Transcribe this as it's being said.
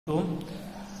তো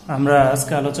আমরা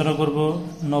আজকে আলোচনা করব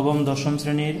নবম দশম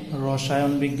শ্রেণীর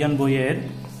রসায়ন বিজ্ঞান বইয়ের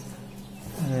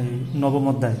নবম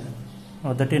অধ্যায়।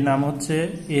 অধ্যায়টির নাম হচ্ছে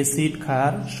অ্যাসিড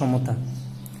ক্ষার সমতা।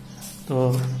 তো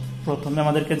প্রথমে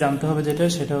আমাদেরকে জানতে হবে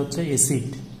সেটা হচ্ছে অ্যাসিড।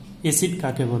 অ্যাসিড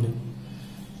কাকে বলে?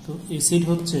 তো অ্যাসিড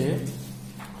হচ্ছে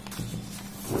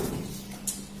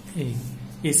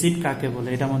অ্যাসিড কাকে বলে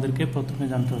এটা আমাদেরকে প্রথমে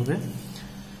জানতে হবে।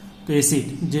 তো অ্যাসিড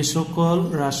যে সকল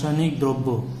রাসায়নিক দ্রব্য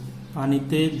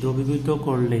পানিতে দ্রবীভূত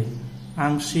করলে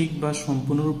আংশিক বা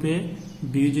সম্পূর্ণরূপে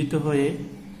বিয়োজিত হয়ে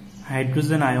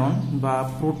হাইড্রোজেন আয়ন বা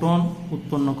প্রোটন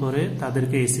উৎপন্ন করে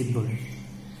তাদেরকে অ্যাসিড বলে।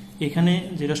 এখানে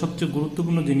যেটা সবচেয়ে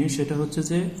গুরুত্বপূর্ণ জিনিস সেটা হচ্ছে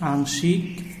যে আংশিক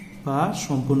বা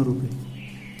সম্পূর্ণরূপে।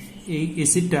 এই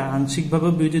অ্যাসিডটা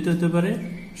আংশিকভাবেও বিয়োজিত হতে পারে,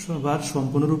 আবার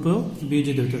সম্পূর্ণরূপেও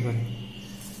বিয়োজিত হতে পারে।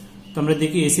 তো আমরা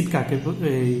দেখি অ্যাসিড কাকে,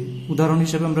 উদাহরণ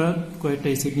হিসেবে আমরা কয়েকটা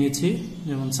অ্যাসিড নিয়েছি,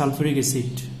 যেমন সালফিউরিক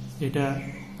অ্যাসিড। এটা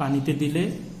পানিতে দিলে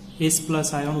H+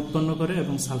 আয়ন উৎপন্ন করে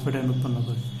এবং সালফেট আয়ন উৎপন্ন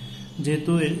করে।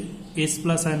 যেহেতু H+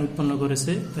 আয়ন উৎপন্ন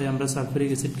করেছে তাই আমরা সালফিউরিক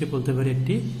অ্যাসিডকে বলতে পারি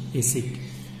একটি অ্যাসিড।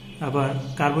 আবার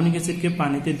কার্বনিক অ্যাসিডকে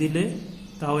পানিতে দিলে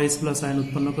তাও H+ আয়ন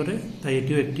উৎপন্ন করে, তাই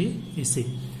এটিও একটি অ্যাসিড।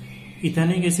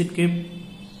 ইথানিক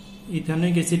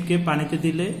অ্যাসিডকে পানিতে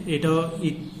দিলে এটাও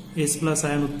H+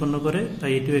 আয়ন উৎপন্ন করে,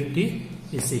 তাই এটিও একটি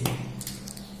অ্যাসিড।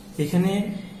 এখানে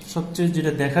সবচেয়ে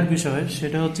যেটা দেখার বিষয়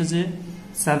সেটা হচ্ছে যে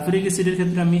সালফিউরিক অ্যাসিডের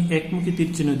ক্ষেত্রে আমি একমুখী তীর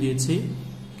চিহ্ন দিয়েছি,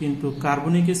 কিন্তু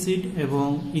কার্বনিক অ্যাসিড এবং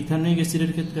ইথানিক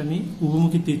অ্যাসিডের ক্ষেত্রে আমি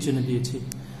উভমুখী তীর চিহ্ন দিয়েছি।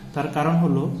 তার কারণ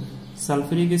হলো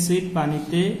সালফিউরিক অ্যাসিড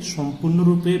পানিতে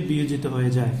সম্পূর্ণরূপে বিয়োজিত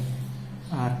হয়ে যায়,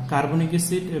 আর কার্বনিক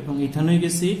অ্যাসিড এবং ইথানিক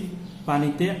অ্যাসিড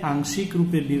পানিতে আংশিক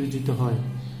রূপে বিয়োজিত হয়।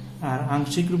 আর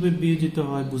আংশিক রূপে বিয়োজিত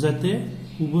হয় বোঝাতে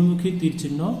উভমুখী তীর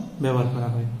চিহ্ন ব্যবহার করা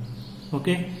হয়।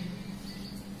 ওকে,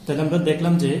 তাহলে আমরা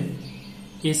দেখলাম যে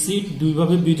অ্যাসিড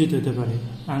দুইভাবে বিয়োজিত হতে পারে,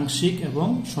 আংশিক এবং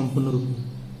সম্পূর্ণরূপে।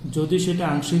 যদি সেটা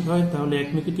আংশিক হয় তাহলে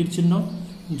একমুখী তীর চিহ্ন,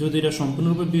 যদি এটা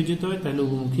সম্পূর্ণরূপে বিয়োজিত হয় তাহলে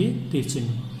উভমুখী তীর চিহ্ন।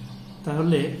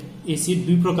 তাহলে অ্যাসিড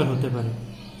দুই প্রকার হতে পারে,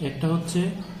 একটা হচ্ছে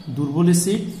দুর্বল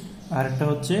অ্যাসিড আর একটা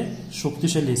হচ্ছে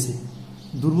শক্তিশালী অ্যাসিড।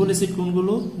 দুর্বল অ্যাসিড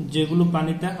কোনগুলো? যেগুলো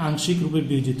পানিতে আংশিক রূপে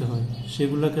বিয়োজিত হয়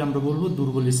সেগুলোকে আমরা বলবো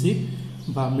দুর্বল অ্যাসিড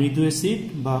বা মৃদু অ্যাসিড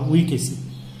বা উইক অ্যাসিড।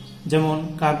 যেমন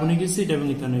কার্বনিক অ্যাসিড এবং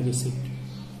ইথানিক অ্যাসিড,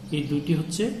 এই দুইটি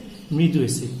হচ্ছে মৃদু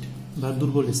অ্যাসিড বা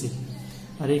দুর্বল অ্যাসিড।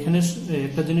 আর এখানে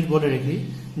একটা জিনিস বলে রাখি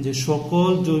যে সকল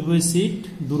জৈব অ্যাসিড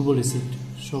দুর্বল অ্যাসিড,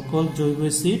 সকল জৈব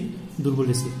অ্যাসিড দুর্বল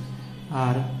অ্যাসিড,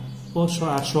 আর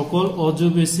সকল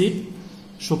অজৈব অ্যাসিড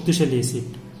শক্তিশালী অ্যাসিড,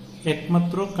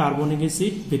 একমাত্র কার্বনিক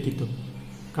অ্যাসিড ব্যতীত।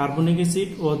 কার্বনিক অ্যাসিড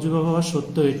অজৈব হওয়া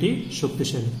সত্ত্বেও এটি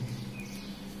শক্তিশালী।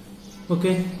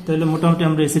 ওকে, তাহলে মোটামুটি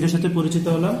আমরা অ্যাসিডের সাথে পরিচিত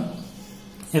হলাম।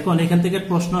 এখন এখান থেকে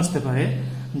প্রশ্ন আসতে পারে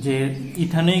যে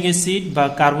ইথানিক অ্যাসিড বা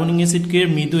কার্বনিক অ্যাসিডকে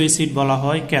মৃদু অ্যাসিড বলা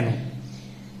হয় কেন?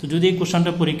 তো যদি এই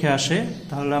কোশ্চেনটা পরীক্ষায় আসে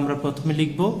তাহলে আমরা প্রথমে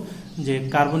লিখব যে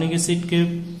কার্বনিক অ্যাসিডকে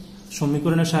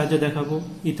সমীকরণের সাহায্যে দেখাবো,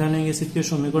 ইথানিক অ্যাসিডকে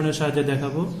সমীকরণের সাহায্যে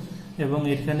দেখাবো, এবং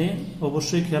এখানে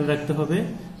অবশ্যই খেয়াল রাখতে হবে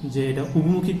যে এটা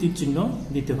উভমুখী তীর চিহ্ন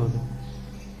দিতে হবে।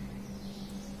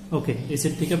 ওকে,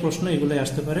 অ্যাসিড থেকে প্রশ্ন এগুলোই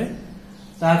আসতে পারে।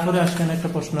 তারপরে আজকে একটা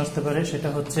প্রশ্ন আসতে পারে, সেটা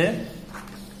হচ্ছে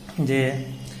যে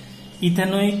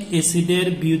ইথানোয়িক অ্যাসিডের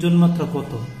বিয়োজন মাত্রা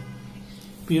কত?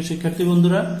 প্রিয় শিক্ষার্থী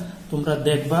বন্ধুরা, তোমরা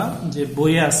দেখবা যে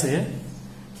বইয়ে আছে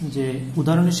যে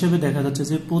উদাহরণ হিসেবে দেখা যাচ্ছে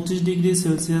যে 25 ডিগ্রি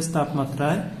সেলসিয়াস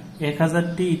তাপমাত্রায়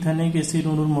 1000টি ইথানোয়িক অ্যাসিড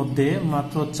অণুর মধ্যে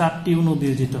মাত্র 4টি অণু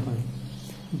বিয়োজিত হয়,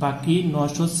 বাকি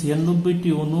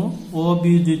 996টি অণু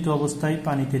অবিয়োজিত অবস্থায়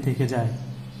পানিতে থেকে যায়।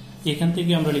 এখান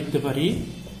থেকে আমরা লিখতে পারি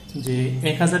যে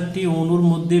 1000টি অণুর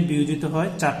মধ্যে বিয়োজিত হয়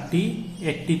 4টি,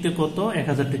 একটিতে কত,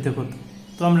 1000টিতে কত।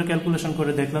 তো আমরা ক্যালকুলেশন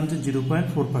করে দেখলাম যে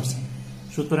 0.4%।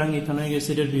 সুতরাং ইথানোয়িক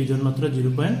অ্যাসিডের বিয়োজন মাত্রা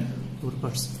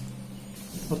 0.4%।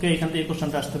 ওকে, এখান থেকে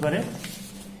কোশ্চেনটা আসতে পারে।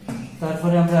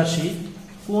 তারপরে আমরা আসি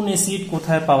কোন অ্যাসিড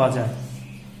কোথায় পাওয়া যায়।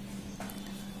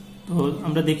 তো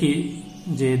আমরা দেখি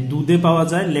যে দুধে পাওয়া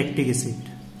যায় ল্যাকটিক অ্যাসিড,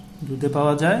 দুধে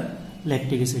পাওয়া যায়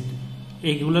ল্যাকটিক অ্যাসিড,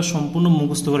 এইগুলো সম্পূর্ণ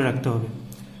মুখস্থ করে রাখতে হবে।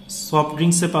 সফট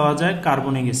ড্রিঙ্কসে পাওয়া যায়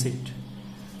কার্বনিক অ্যাসিড,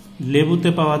 লেবুতে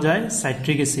পাওয়া যায়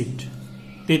সাইট্রিক অ্যাসিড,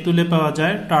 তেঁতুলে পাওয়া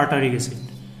যায় টার্টারিক অ্যাসিড,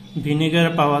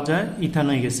 ভিনেগারে পাওয়া যায়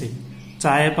ইথানোয়িক অ্যাসিড,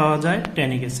 চায়ে পাওয়া যায়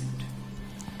ট্যানিক অ্যাসিড।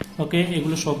 ওকে,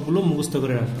 এগুলো সবগুলো মুখস্থ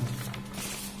করে রাখবো।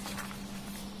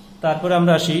 তারপরে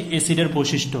আমরা আসি অ্যাসিডের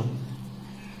বৈশিষ্ট্য।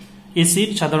 অ্যাসিড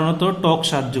সাধারণত টক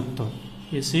স্বাদযুক্ত,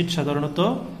 অ্যাসিড সাধারণত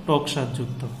টক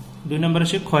স্বাদযুক্ত। 2 নম্বরে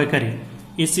আসি ক্ষয়কারী।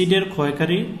 অ্যাসিডের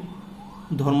ক্ষয়কারী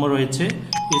ধর্ম রয়েছে,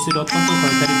 অ্যাসিড অত্যন্ত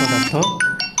ক্ষয়কারী পদার্থ।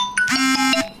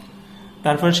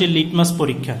 তারপর আসি লিটমাস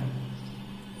পরীক্ষা।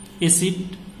 অ্যাসিড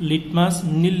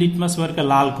নীল লিটমাস পেপারকে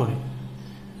লাল করে,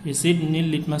 অ্যাসিড নীল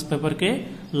লিটমাস পেপারকে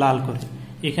লাল করে।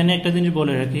 এখানে একটা জিনিস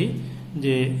বলে রাখি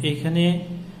যে এইখানে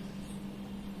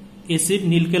অ্যাসিড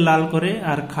নীলকে লাল করে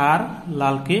আর ক্ষার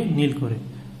লালকে নীল করে।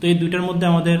 তো এই দুইটার মধ্যে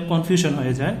আমাদের কনফিউশন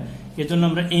হয়ে যায়, এজন্য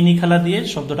আমরা এনি খালা দিয়ে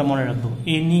শব্দটা মনে রাখবো।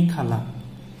 এনি খালা,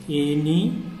 এনি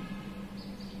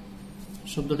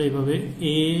শব্দটা এইভাবে,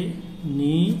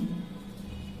 এনি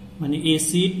মানে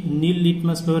অ্যাসিড নীল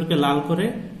লিটমাস পেপারকে লাল করে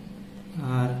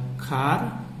আর ক্ষার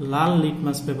লাল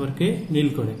লিটমাস পেপারকে নীল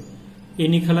করে।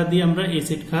 এনি খালা দিয়ে আমরা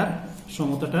অ্যাসিড ক্ষার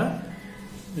সমতাটা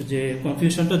যে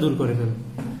কনফিউশনটা দূর করে ফেলব।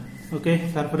 ওকে,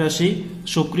 তারপরে আসি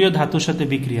সক্রিয় ধাতুর সাথে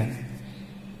বিক্রিয়া।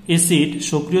 অ্যাসিড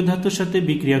সক্রিয় ধাতুর সাথে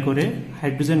বিক্রিয়া করে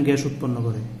হাইড্রোজেন গ্যাস উৎপন্ন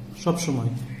করে।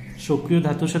 সবসময় সক্রিয়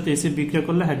ধাতুর সাথে অ্যাসিড বিক্রিয়া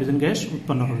করলে হাইড্রোজেন গ্যাস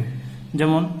উৎপন্ন হবে।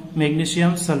 যেমন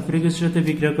ম্যাগনেসিয়াম সালফিউরিক অ্যাসিডের সাথে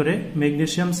বিক্রিয়া করে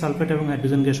ম্যাগনেসিয়াম সালফেট এবং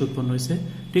হাইড্রোজেন গ্যাস উৎপন্ন হয়েছে।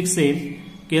 ঠিক সেম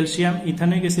ক্যালসিয়াম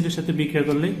ইথানিক অ্যাসিডের সাথে বিক্রিয়া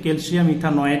করলে ক্যালসিয়াম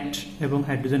ইথানয়েট এবং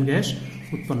হাইড্রোজেন গ্যাস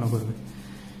উৎপন্ন করবে।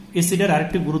 অ্যাসিডের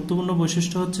আরেকটি গুরুত্বপূর্ণ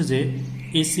বৈশিষ্ট্য হচ্ছে যে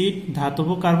অ্যাসিড ধাতব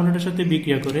কার্বনেটের সাথে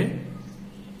বিক্রিয়া করে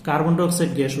কার্বন ডাই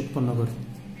অক্সাইড গ্যাস উৎপন্ন করে।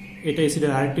 এটা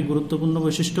অ্যাসিডের আরেকটি গুরুত্বপূর্ণ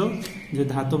বৈশিষ্ট্য যে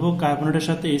ধাতব কার্বনেটের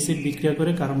সাথে অ্যাসিড বিক্রিয়া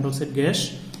করে কার্বন ডাই অক্সাইড গ্যাস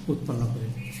উৎপন্ন করে।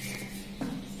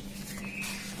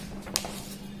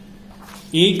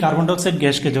 এই কার্বন ডাই অক্সাইড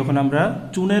গ্যাসকে যখন আমরা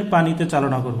চুনের পানিতে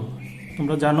চালনা করব,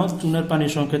 তোমরা জানো চুনের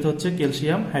পানির সংকেত হচ্ছে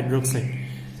ক্যালসিয়াম হাইড্রোক্সাইড।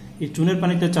 এই চুনের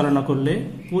পানিতে চালনা করলে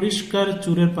পরিষ্কার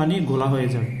চুনের পানি ঘোলা হয়ে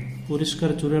যাবে, পরিষ্কার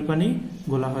চুনের পানি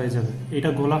ঘোলা হয়ে যাবে। এটা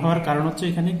ঘোলা হওয়ার কারণ হচ্ছে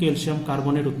এখানে ক্যালসিয়াম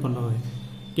কার্বনেট উৎপন্ন হয়।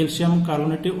 ক্যালসিয়াম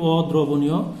কার্বনেটে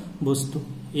অদ্রবণীয় বস্তু,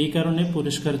 এই কারণে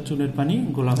পরিষ্কার চুনের পানি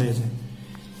ঘোলা হয়ে যায়।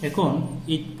 এখন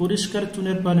এই পরিষ্কার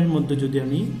চুনের পানির মধ্যে যদি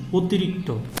আমি অতিরিক্ত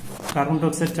কার্বন ডাই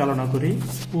অক্সাইড চালনা করি,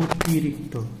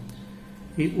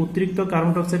 অতিরিক্ত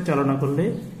কার্বন ডাই অক্সাইড চালনা করলে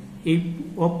এই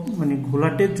মানে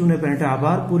ঘোলাটে চুনের পানিটা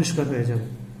আবার পরিষ্কার হয়ে যাবে,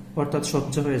 অর্থাৎ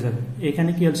স্বচ্ছ হয়ে যাবে। এখানে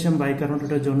ক্যালসিয়াম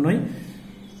বাইকার্বনেটের জন্যই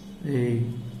এই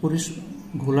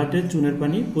ঘোলাটে চুনের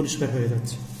পানি পরিষ্কার হয়ে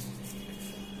যাচ্ছে।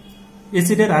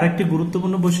 অ্যাসিডের আরেকটি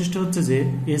গুরুত্বপূর্ণ বৈশিষ্ট্য হচ্ছে যে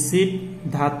অ্যাসিড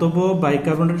ধাতব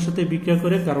বাইকার্বনেটের সাথে বিক্রিয়া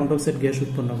করে কার্বন ডাই অক্সাইড গ্যাস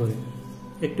উৎপন্ন করে।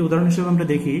 একটি উদাহরণ হিসেবে আমরা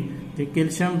দেখি যে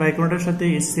ক্যালসিয়াম বাইকার্বনেটের সাথে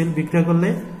HCl বিক্রিয়া করলে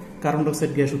কার্বন ডাই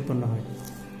অক্সাইড গ্যাস উৎপন্ন হয়।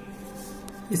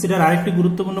 অ্যাসিডের আরেকটি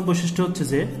গুরুত্বপূর্ণ বৈশিষ্ট্য হচ্ছে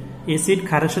যে অ্যাসিড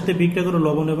ক্ষারের সাথে বিক্রিয়া করে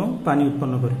লবণ এবং পানি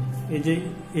উৎপন্ন করে। এই যে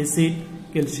অ্যাসিড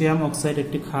ক্যালসিয়াম অক্সাইড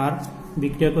একটি ক্ষার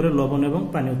বিক্রিয়া করে লবণ এবং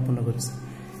পানি উৎপন্ন করেছে।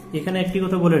 এখানে একটি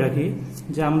কথা বলে রাখি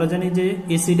যে আমরা জানি যে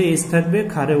অ্যাসিডে H থাকবে,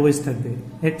 ক্ষারে OH থাকবে।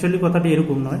 অ্যাকচুয়ালি কথাটি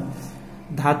এরকম নয়।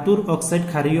 ধাতুর অক্সাইড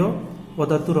ক্ষারীয়,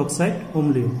 অধাতুর অক্সাইড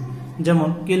অম্লীয়। যেমন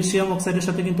ক্যালসিয়াম অক্সাইডের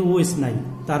সাথে কিন্তু OH নাই,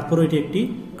 তারপরে এটি একটি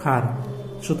ক্ষার।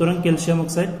 সুতরাং ক্যালসিয়াম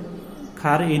অক্সাইড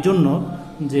ক্ষার এই জন্য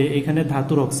যে এখানে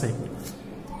ধাতুর অক্সাইড,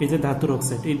 এই যে ধাতুর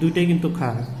অক্সাইড, এই দুইটাই কিন্তু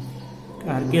ক্ষার।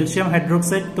 আর ক্যালসিয়াম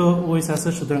হাইড্রোক্সাইড তো OH আছে,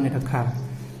 সুতরাং এটা ক্ষার।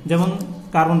 যেমন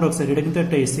কার্বন ডাই অক্সাইড, এটা কিন্তু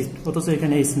একটা অ্যাসিড, অথচ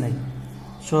এখানে H নাই।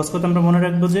 সহজ কথা আমরা মনে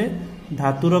রাখবো যে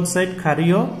ধাতুর অক্সাইড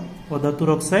ক্ষারীয়, অধাতুর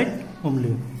অক্সাইড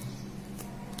অম্লীয়।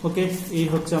 ওকে, এই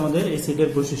হচ্ছে আমাদের অ্যাসিডের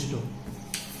বৈশিষ্ট্য।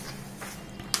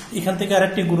 এখান থেকে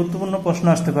আরেকটি গুরুত্বপূর্ণ প্রশ্ন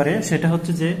আসতে পারে, সেটা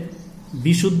হচ্ছে যে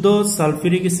বিশুদ্ধ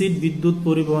সালফিউরিক অ্যাসিড বিদ্যুৎ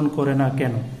পরিবহন করে না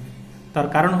কেন? তার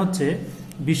কারণ হচ্ছে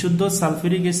বিশুদ্ধ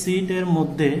সালফিউরিক অ্যাসিডের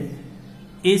মধ্যে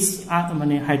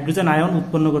মানে হাইড্রোজেন আয়ন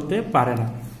উৎপন্ন করতে পারে না।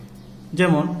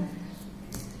 যেমন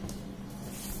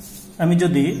আমি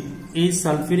যদি এই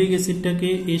সালফিউরিক অ্যাসিডটাকে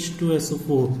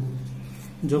H2SO4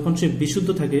 যখন সে বিশুদ্ধ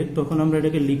থাকে তখন আমরা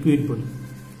এটাকে লিকুইড বলি।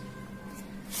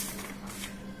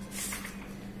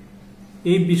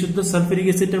 এই বিশুদ্ধ সালফিউরিক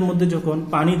অ্যাসিডের মধ্যে যখন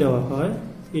পানি দেওয়া হয়,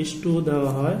 H2O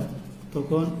দেওয়া হয়,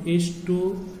 তখন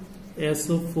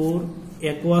H2SO4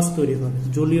 অ্যাকোয়াস তৈরি হয়,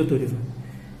 জলীয় তৈরি হয়।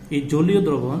 এই জলীয়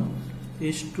দ্রবণ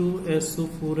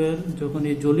H2SO4 এর যখন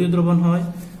এই জলীয় দ্রবণ হয়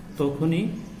তখনই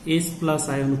H+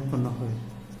 আয়ন উৎপন্ন হয়।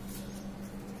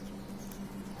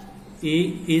 এই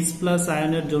H+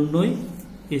 আয়নের জন্যই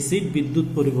অ্যাসিড বিদ্যুৎ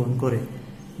পরিবহন করে।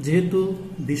 যেহেতু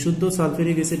বিশুদ্ধ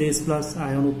সালফিউরিক অ্যাসিড H+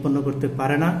 আয়ন উৎপন্ন করতে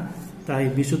পারে না, তাই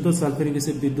বিশুদ্ধ সালফিউরিক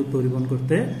অ্যাসিড বিদ্যুৎ পরিবহন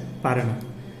করতে পারে না।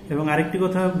 এবং আরেকটি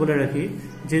কথা বলে রাখি,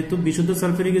 যেহেতু বিশুদ্ধ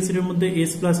সালফিউরিক অ্যাসিডের মধ্যে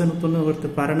H+ আয়ন উৎপন্ন করতে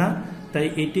পারে না, তাই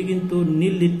এটি কিন্তু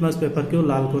নীল লিটমাস পেপারকেও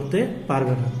লাল করতে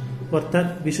পারবে না। অর্থাৎ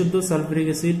বিশুদ্ধ সালফিউরিক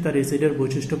অ্যাসিড তার অ্যাসিডের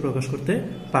বৈশিষ্ট্য প্রকাশ করতে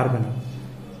পারবে না।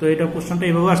 তো এটা প্রশ্নটা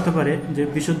এভাবে আসতে পারে যে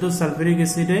বিশুদ্ধ সালফিউরিক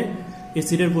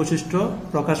অ্যাসিডের বৈশিষ্ট্য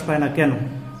প্রকাশ পায় না কেন?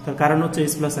 তার কারণ হচ্ছে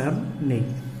H+ আয়ন নেই।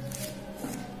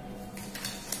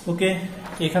 ওকে,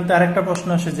 এখান থেকে আরেকটা প্রশ্ন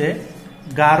আসে যে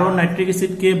গাঢ় নাইট্রিক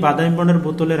অ্যাসিডকে বাদামি বর্ণের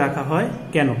বোতলে রাখা হয়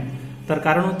কেন? তার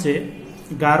কারণ হচ্ছে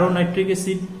গাঢ় নাইট্রিক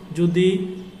অ্যাসিড যদি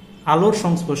আলোর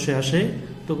সংস্পর্শে আসে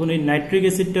তখন এই নাইট্রিক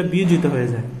অ্যাসিডটা বিয়োজিত হয়ে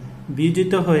যায়,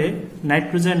 বিয়োজিত হয়ে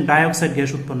নাইট্রোজেন ডাইঅক্সাইড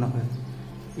গ্যাস উৎপন্ন হয়।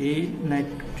 এই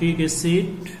নাইট্রিক অ্যাসিড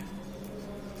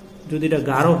যদি এটা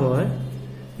গাঢ় হয়,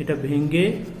 এটা ভেঙে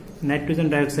নাইট্রোজেন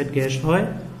ডাইঅক্সাইড গ্যাস হয়,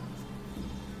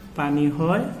 পানি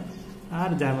হয়, আর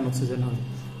জার্মান অক্সিজেন হয়।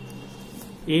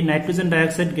 এই নাইট্রোজেন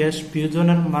ডাইঅক্সাইড গ্যাস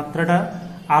বিয়োজনের মাত্রাটা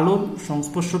আলোর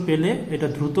সংস্পর্শ পেলে এটা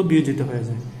দ্রুত বিয়োজিত হয়ে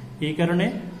যায়। এই কারণে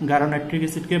গাঢ় নাইট্রিক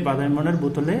অ্যাসিডকে বাদামি বর্ণের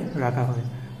বোতলে রাখা হয়,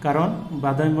 কারণ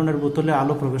বাদামি বর্ণের বোতলে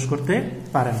আলো প্রবেশ করতে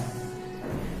পারে না।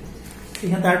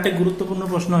 এখানে আরেকটা গুরুত্বপূর্ণ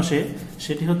প্রশ্ন আসে,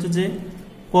 সেটি হচ্ছে যে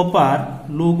কপার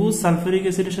লঘু সালফিউরিক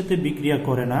অ্যাসিডের সাথে বিক্রিয়া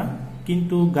করে না,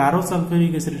 কিন্তু গাঢ়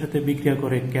সালফিউরিক অ্যাসিডের সাথে বিক্রিয়া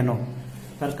করে কেন?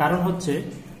 তার কারণ হচ্ছে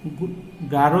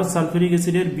গাঢ় সালফিউরিক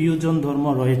অ্যাসিডের বিয়োজন ধর্ম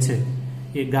রয়েছে।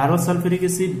 এই গাঢ় সালফিউরিক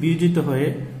অ্যাসিড বিয়োজিত হয়ে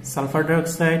সালফার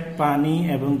ডাইঅক্সাইড, পানি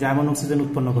এবং জার্মান অক্সিজেন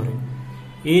উৎপন্ন করে।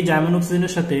 এই জার্মান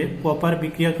অক্সিজেনের সাথে কপার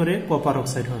বিক্রিয়া করে কপার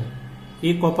অক্সাইড হয়।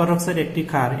 এই কপার অক্সাইড একটি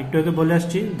ক্ষার, একটু আগে বলে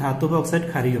আসছি ধাতব অক্সাইড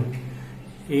ক্ষারীয়।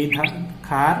 এই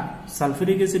ক্ষার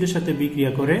সালফিউরিক অ্যাসিডের সাথে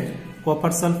বিক্রিয়া করে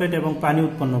কপার সালফেট এবং পানি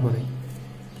উৎপন্ন করে।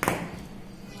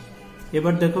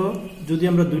 এবার দেখো, যদি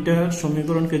আমরা দুইটা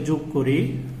সমীকরণকে যোগ করি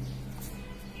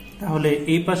তাহলে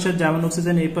এই পাশের জার্মান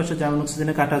অক্সিজেন এই পাশে জার্মান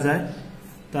অক্সিজেনে কাটা যায়,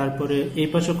 তারপরে এই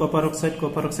পাশে কপার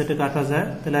অক্সাইডে কাটা যায়,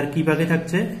 তাহলে আর কি বাকি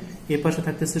থাকছে? এই পাশে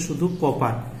থাকতেছে শুধু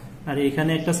কপার, আর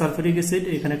এখানে একটা সালফিউরিক অ্যাসিড,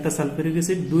 এখানে একটা সালফিউরিক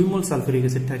অ্যাসিড, 2 মোল সালফিউরিক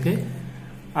অ্যাসিড থাকে।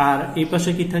 আর এই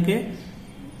পাশে কি থাকে?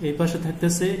 এই পাশে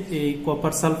থাকতেছে এই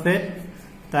কপার সালফেট,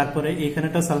 তারপরে এখানে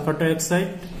একটা সালফার ডাইঅক্সাইড,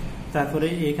 তারপরে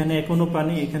এখানে 1 অণু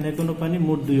পানি, এখানে 1 অণু পানি,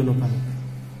 মোট 2 অণু পানি।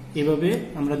 এভাবে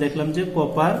আমরা দেখলাম যে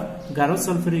কপার গাঢ়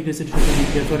সালফিউরিক অ্যাসিডের সাথে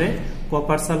বিক্রিয়া করে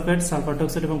কপার সালফেট, সালফার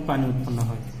ডাইঅক্সাইড এবং পানি উৎপন্ন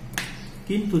হয়।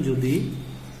 কিন্তু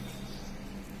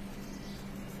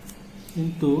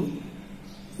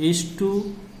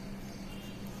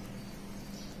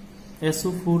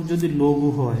H2SO4 যদি লঘু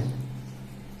হয়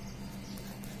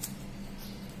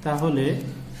তাহলে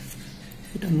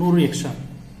এটা নো রিঅ্যাকশন,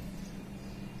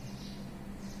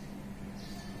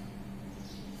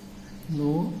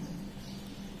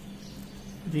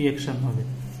 হবে।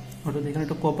 অর্থাৎ এখানে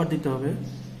একটা কপার দিতে হবে,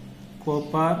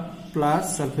 copper plus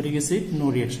sulphuric acid, no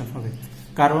reaction হবে।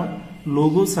 কারণ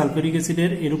লঘু সালফিউরিক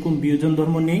অ্যাসিডের এরকম বিয়োজন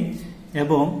ধর্ম নেই,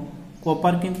 এবং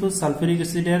কপার কিন্তু সালফিউরিক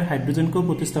অ্যাসিডের হাইড্রোজেনকেও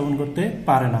প্রতিস্থাপন করতে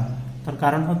পারে না। তার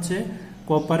কারণ হচ্ছে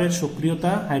কপারের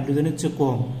সক্রিয়তা হাইড্রোজেনের চেয়ে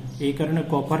কম, এই কারণে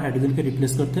কপার হাইড্রোজেনকে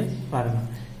রিপ্লেস করতে পারে না।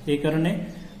 এই কারণে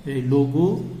এই লঘু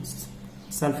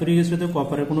সালফিউরিক অ্যাসিডে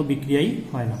কপারের কোনো বিক্রিয়াই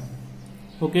হয় না।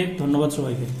 ওকে, ধন্যবাদ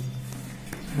সবাইকে।